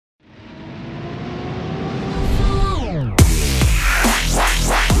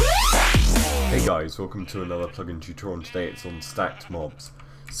Hey guys, welcome to another plugin tutorial. Today it's on stacked mobs.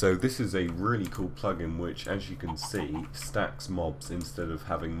 So this is a really cool plugin which, as you can see, stacks mobs instead of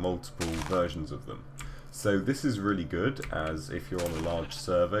having multiple versions of them. So this is really good, as if you're on a large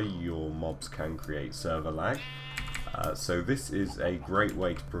server your mobs can create server lag. So this is a great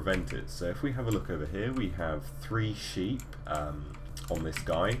way to prevent it. So if we have a look over here, we have 3 sheep on this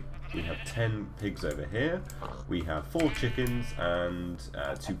guy. We have 10 pigs over here, we have 4 chickens and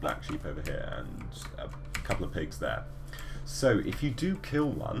 2 black sheep over here and a couple of pigs there. So if you do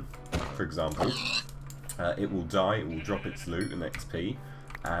kill one, for example, it will die, it will drop its loot and XP,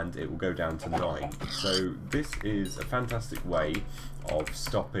 and it will go down to 9. So this is a fantastic way of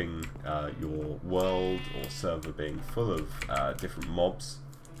stopping your world or server being full of different mobs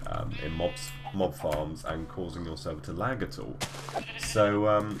in mob farms and causing your server to lag at all. So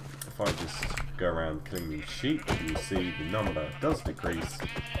if I just go around killing these sheep, you see the number does decrease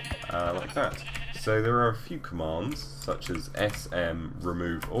like that. So there are a few commands such as sm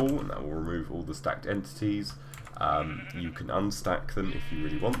remove all, and that will remove all the stacked entities. You can unstack them if you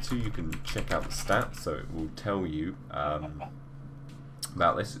really want to. You can check out the stats, so it will tell you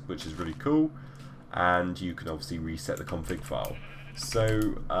about this, which is really cool. And you can obviously reset the config file.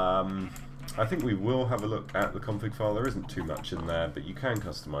 So I think we will have a look at the config file. There isn't too much in there, but you can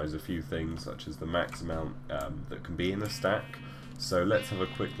customize a few things such as the max amount that can be in a stack. So let's have a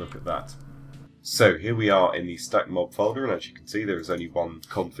quick look at that. So here we are in the stack mob folder, and as you can see there is only one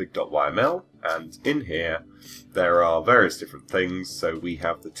config.yml, and in here there are various different things. So we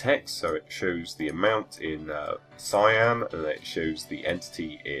have the text, so it shows the amount in cyan, and it shows the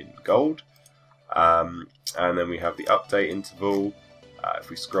entity in gold. And then we have the update interval. If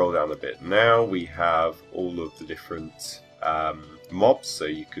we scroll down a bit now, we have all of the different mobs, so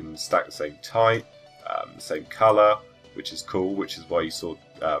you can stack the same type, the same colour, which is cool, which is why you saw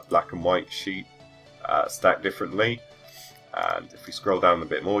black and white sheep stacked differently. And if we scroll down a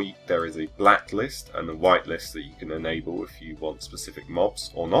bit more, there is a black list and a white list that you can enable if you want specific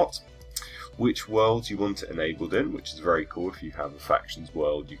mobs or not. Which worlds you want it enabled in, which is very cool. If you have a factions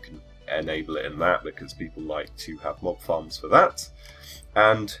world, you can enable it in that, because people like to have mob farms for that.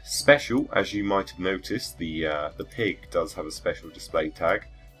 And special, as you might have noticed, the pig does have a special display tag.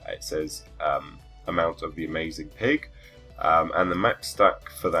 It says amount of the amazing pig, and the max stack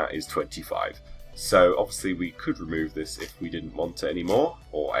for that is 25. So obviously we could remove this if we didn't want it anymore,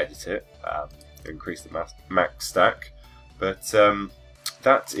 or edit it, increase the max stack. But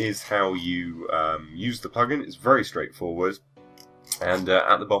that is how you use the plugin. It's very straightforward. And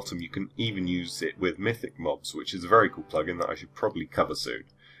at the bottom you can even use it with mythic mobs, which is a very cool plugin that I should probably cover soon.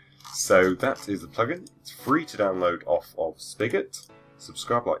 So that is the plugin. It's free to download off of Spigot.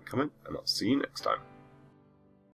 Subscribe, like, comment, and I'll see you next time.